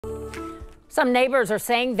Some neighbors are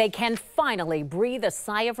saying they can finally breathe a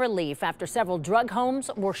sigh of relief after several drug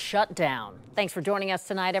homes were shut down. Thanks for joining us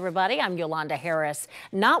tonight, everybody. I'm Yolanda Harris.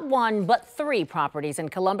 Not one, but 3 properties in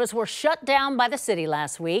Columbus were shut down by the city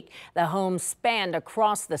last week. The homes spanned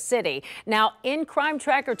across the city. Now, in Crime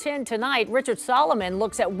Tracker 10 tonight, Richard Solomon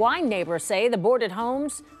looks at why neighbors say the boarded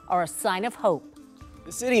homes are a sign of hope.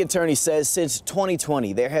 The city attorney says since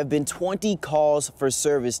 2020, there have been 20 calls for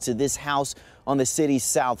service to this house on the city's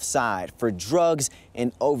south side for drugs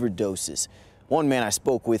and overdoses. One man I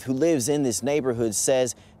spoke with who lives in this neighborhood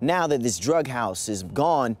says now that this drug house is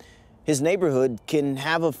gone, his neighborhood can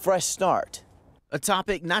have a fresh start. A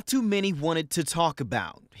topic not too many wanted to talk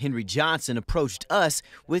about. Henry Johnson approached us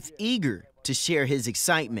with eager to share his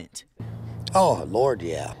excitement. Oh, Lord,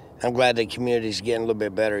 yeah. I'm glad the community's getting a little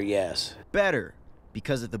bit better, yes. Better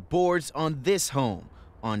because of the boards on this home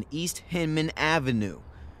on East Hinman Avenue.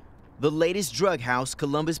 The latest drug house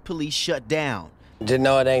Columbus police shut down. To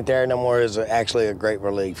know it ain't there no more is actually a great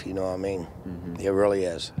relief, you know what I mean? It really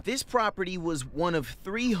is. This property was one of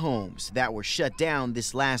 3 homes that were shut down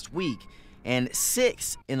this last week and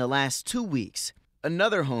 6 in the last 2 weeks.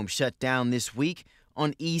 Another home shut down this week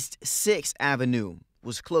on East 6th Avenue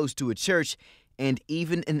was close to a church and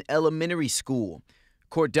even an elementary school.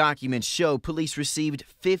 Court documents show police received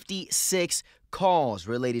 56 calls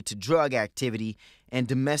related to drug activity and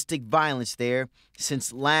domestic violence there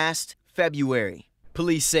since last February.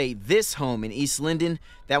 Police say this home in East Linden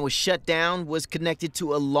that was shut down was connected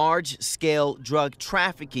to a large-scale drug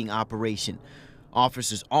trafficking operation.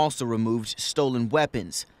 Officers also removed stolen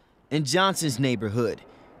weapons. In Johnson's neighborhood,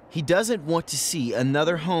 he doesn't want to see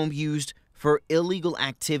another home used for illegal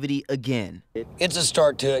activity again. It's a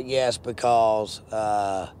start to it, yes, because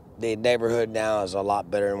the neighborhood now is a lot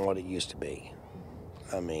better than what it used to be.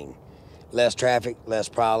 I mean, less traffic, less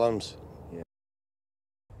problems.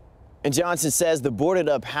 And Johnson says the boarded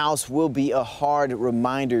up house will be a hard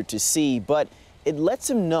reminder to see, but it lets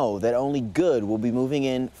him know that only good will be moving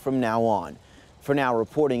in from now on. For now,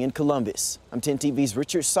 reporting in Columbus, I'm 10 TV's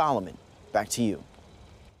Richard Solomon. Back to you.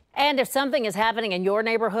 And if something is happening in your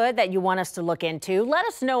neighborhood that you want us to look into, let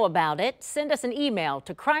us know about it. Send us an email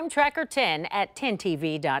to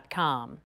crimetracker10@10tv.com.